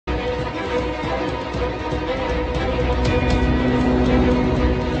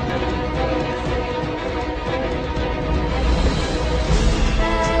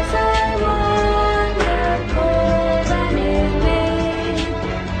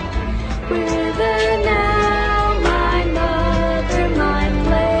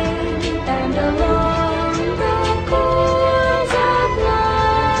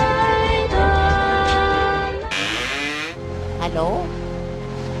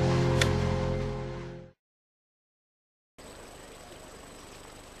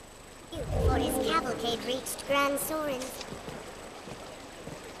they'd reached Grand Sorin.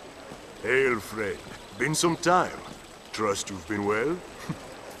 Hail, friend. Been some time. Trust you've been well?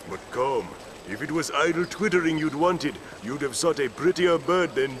 But come, if it was idle twittering you'd wanted, you'd have sought a prettier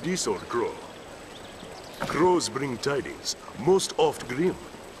bird than this old crow. Crows bring tidings, most oft grim.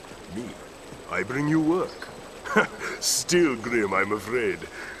 Me, I bring you work. Still grim, I'm afraid.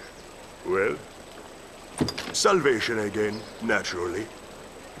 Well, salvation again, naturally.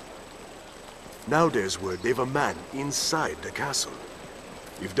 Now there's word they've a man inside the castle.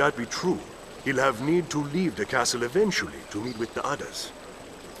 If that be true, he'll have need to leave the castle eventually to meet with the others.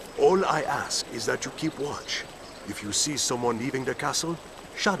 All I ask is that you keep watch. If you see someone leaving the castle,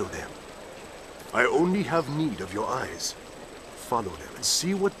 shadow them. I only have need of your eyes. Follow them and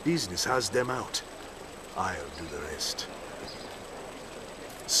see what business has them out. I'll do the rest.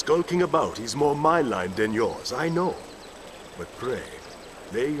 Skulking about is more my line than yours, I know. But pray,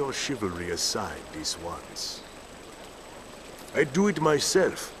 lay your chivalry aside this once. I'd do it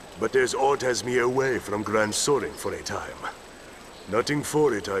myself, but there's aught has me away from Grand Sorin for a time. Nothing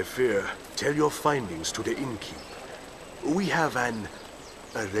for it, I fear. Tell your findings to the innkeep. We have an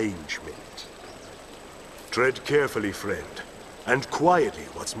arrangement. Tread carefully, friend, and quietly,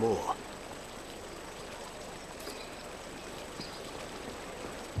 what's more.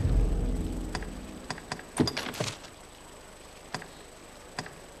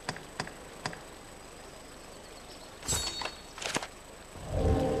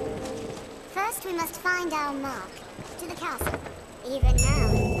 First, we must find our mark. To the castle. Even now,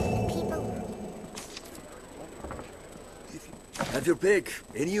 the people... Have your pick.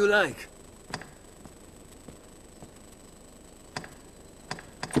 Any you like.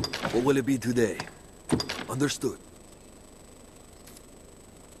 What will it be today? Understood.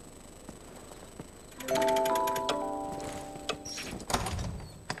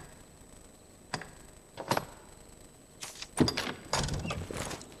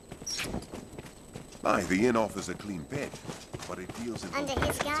 Aye, the inn offers a clean bed, but it deals in Under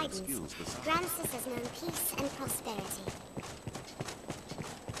his guidance, skills besides. Francis has known peace and prosperity.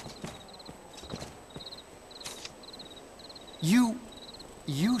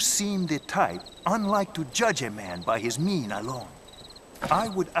 You seem the type unlike to judge a man by his mien alone. I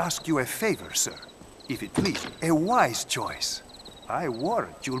would ask you a favor, sir. If it please, a wise choice. I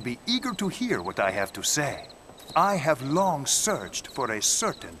warrant you'll be eager to hear what I have to say. I have long searched for a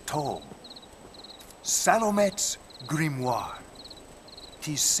certain tome. Salomet's Grimoire.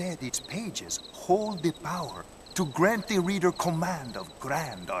 'Tis said its pages hold the power to grant the reader command of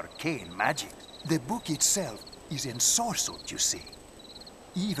grand arcane magic. The book itself is ensorcelled, you see.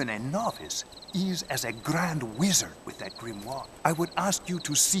 Even a novice is as a grand wizard with that grimoire. I would ask you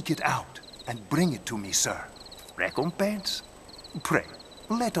to seek it out and bring it to me, sir. Recompense? Pray,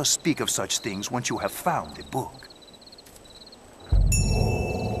 let us speak of such things once you have found the book.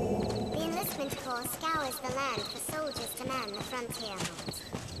 The enlistment corps scours the land for soldiers to man the frontier holds.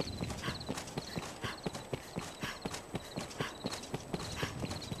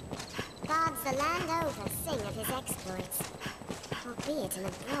 Bards the land over sing of his exploits, albeit in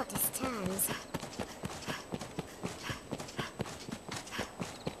the broadest terms.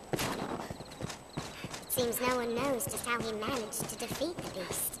 It seems no one knows just how he managed to defeat the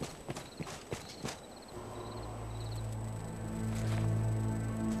beast.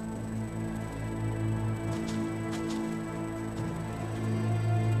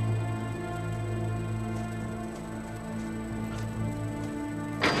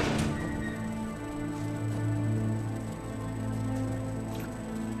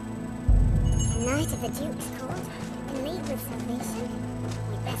 Knight of the Duke's court, in league with salvation,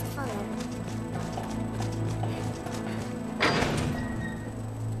 we'd best follow.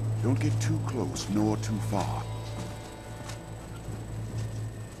 Don't get too close, nor too far.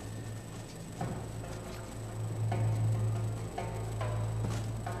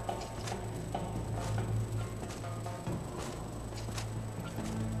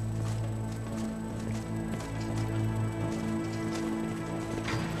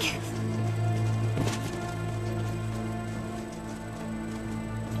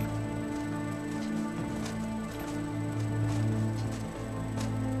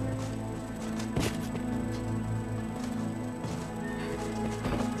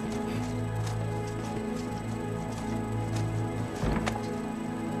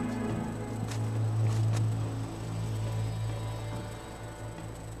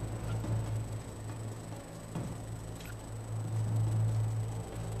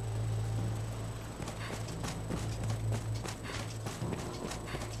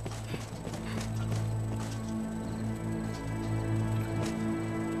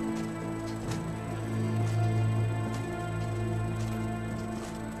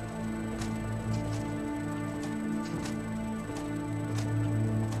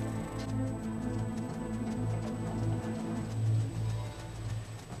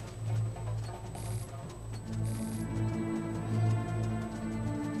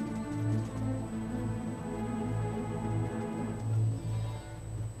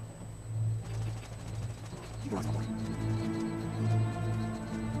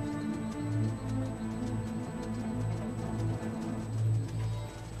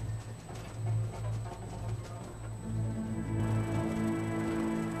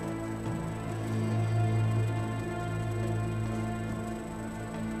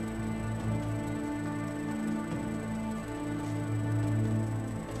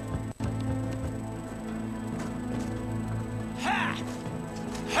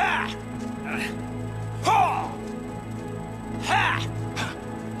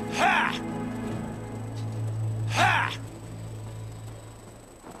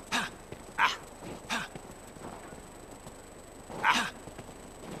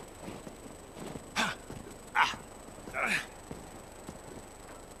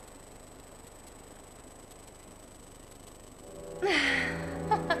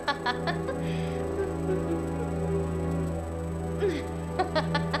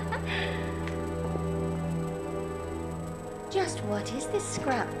 Just what is this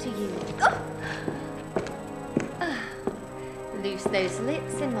scrap to you? Oh! Ah, loose those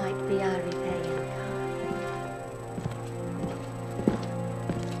lips and might be our repaying card.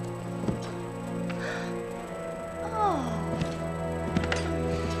 Oh.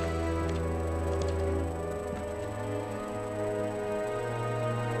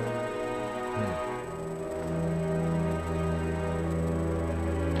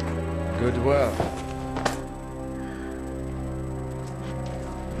 Good work.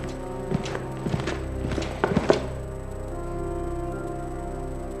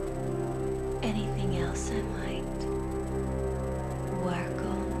 Anything else I might work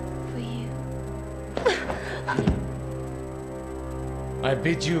on for you? I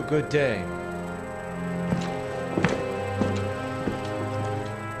bid you good day.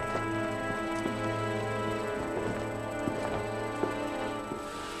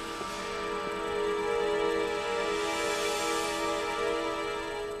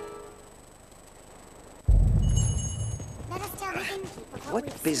 Let us tell the innkeeper what What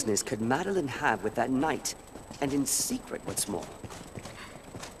we've business could Madeline have with that knight? And in secret, what's more?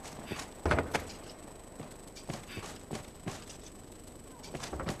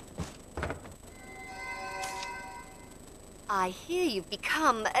 I hear you've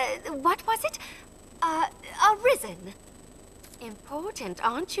become, what was it? Arisen. Important,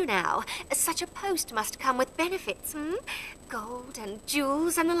 aren't you now? Such a post must come with benefits, hmm? Gold and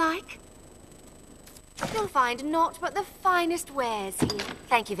jewels and the like. You'll find naught but the finest wares here.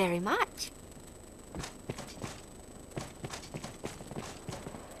 Thank you very much.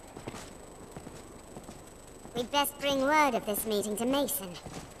 We'd best bring word of this meeting to Mason.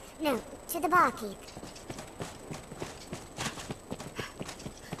 No, to the barkeep.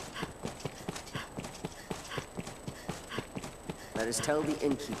 Let us tell the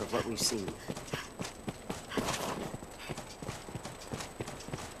innkeeper what we've seen.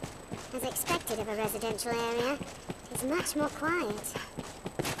 As expected of a residential area, it's much more quiet.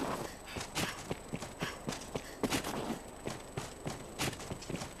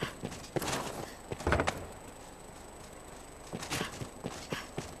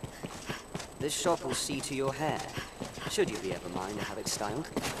 This shop will see to your hair, should you be ever mind to have it styled.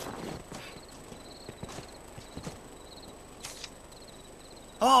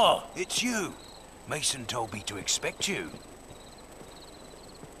 Oh, it's you. Mason told me to expect you.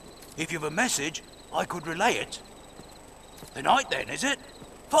 If you've a message, I could relay it. The night then, is it?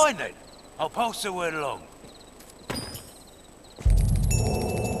 Fine then. I'll pass the word along.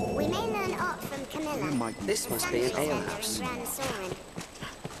 We may learn aught from Camilla. This must be an alehouse. Gran Soren.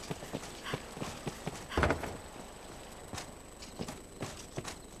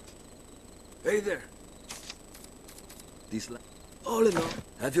 Hey there. All in all,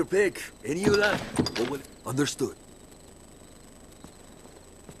 have your pick. Any you like. What will... Understood.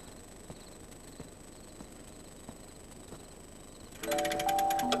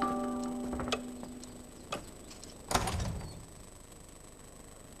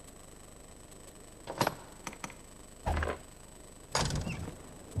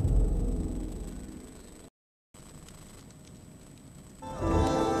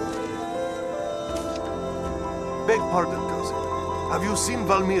 Beg pardon, cousin. Have you seen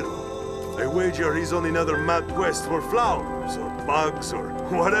Valmiro? I wager he's on another mad quest for flowers, or bugs, or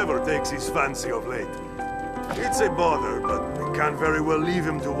whatever takes his fancy of late. It's a bother, but we can't very well leave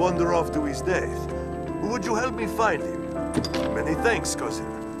him to wander off to his death. Would you help me find him? Many thanks,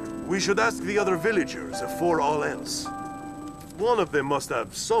 cousin. We should ask the other villagers afore all else. One of them must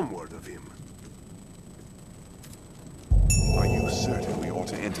have some word of him. Are you certain we ought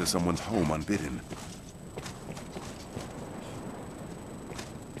to enter someone's home unbidden?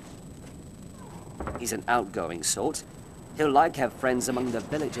 He's an outgoing sort. He'll have friends among the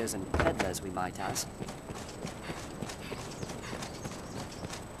villagers and peddlers, we might ask.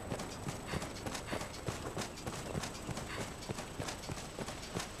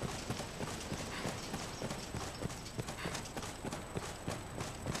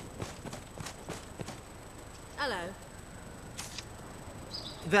 Hello.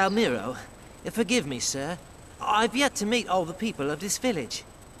 Valmiro, forgive me, sir. I've yet to meet all the people of this village.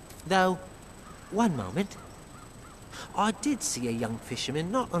 Though, one moment. I did see a young fisherman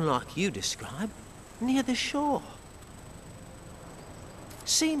not unlike you describe, near the shore.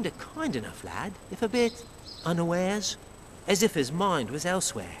 Seemed a kind enough lad, if a bit unawares, as if his mind was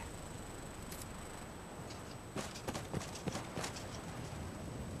elsewhere.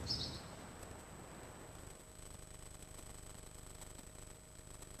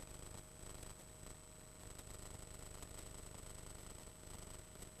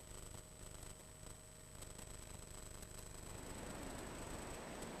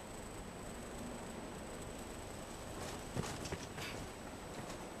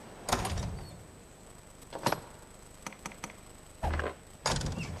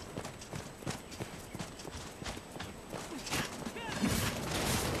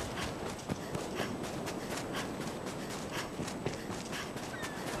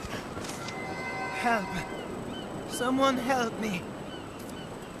 Help! Someone help me!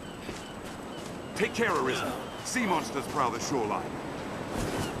 Take care, Arisen. Sea monsters prowl the shoreline.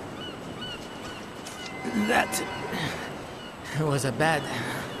 That was a bad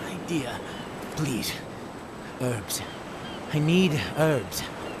idea. Please, herbs. I need herbs.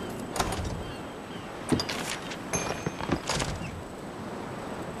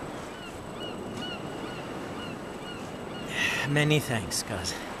 Many thanks,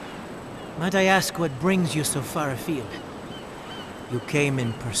 cuz. Might I ask what brings you so far afield? You came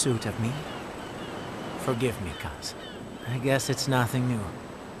in pursuit of me? Forgive me, cuz. I guess it's nothing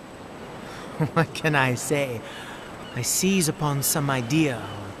new. What can I say? I seize upon some idea,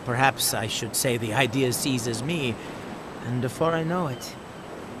 or perhaps I should say the idea seizes me, and before I know it...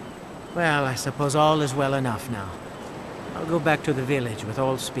 Well, I suppose all is well enough now. I'll go back to the village with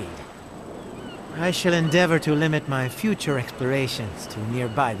all speed. I shall endeavor to limit my future explorations to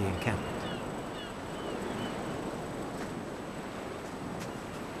nearby the encampment.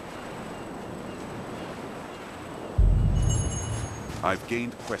 I've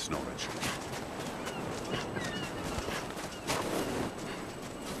gained quest knowledge.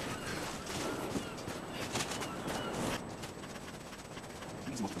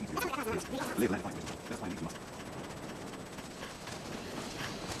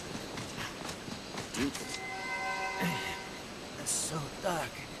 It's so dark.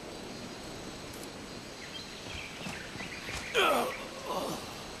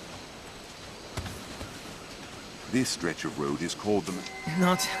 This stretch of road is called the...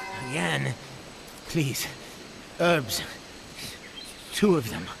 Not again. Please. Herbs. 2 of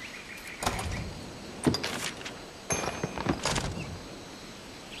them.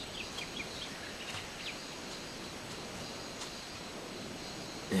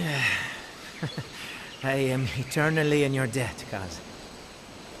 I am eternally in your debt, cuz.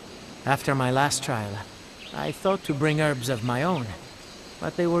 After my last trial, I thought to bring herbs of my own,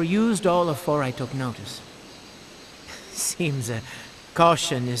 but they were used all afore I took notice. Seems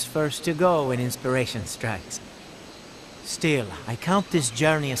caution is first to go when inspiration strikes. Still, I count this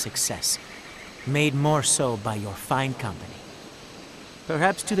journey a success, made more so by your fine company.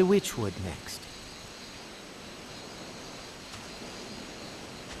 Perhaps to the Witchwood next.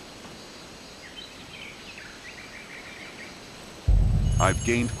 I've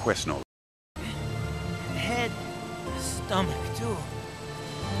gained quest knowledge. Head, stomach too.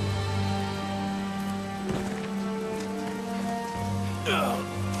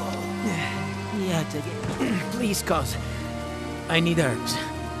 Yet again. Please, cuz. I need herbs.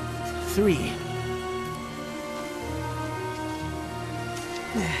 3.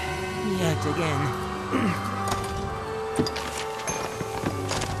 Yet again.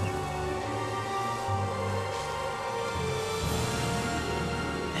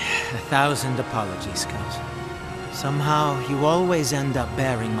 1,000 apologies, cuz. Somehow, you always end up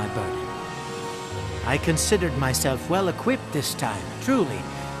bearing my burden. I considered myself well equipped this time, truly.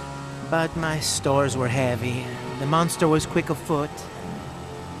 But my stores were heavy, the monster was quick of foot,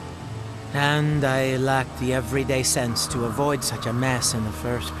 and I lacked the everyday sense to avoid such a mess in the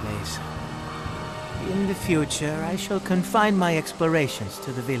first place. In the future, I shall confine my explorations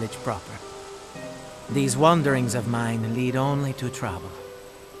to the village proper. These wanderings of mine lead only to trouble.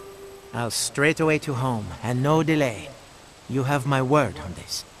 I'll straight away to home, and no delay. You have my word on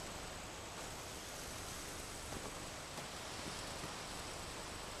this.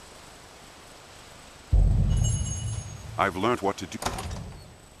 I've learned what to do.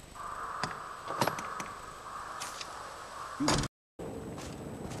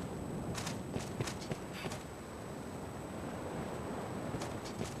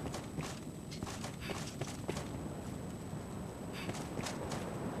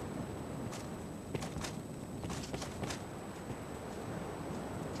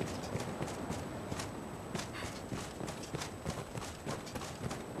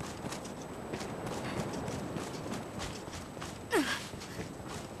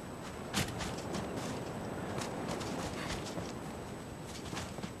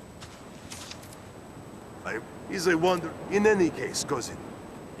 Is a wonder. In any case, cousin,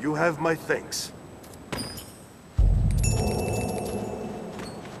 you have my thanks.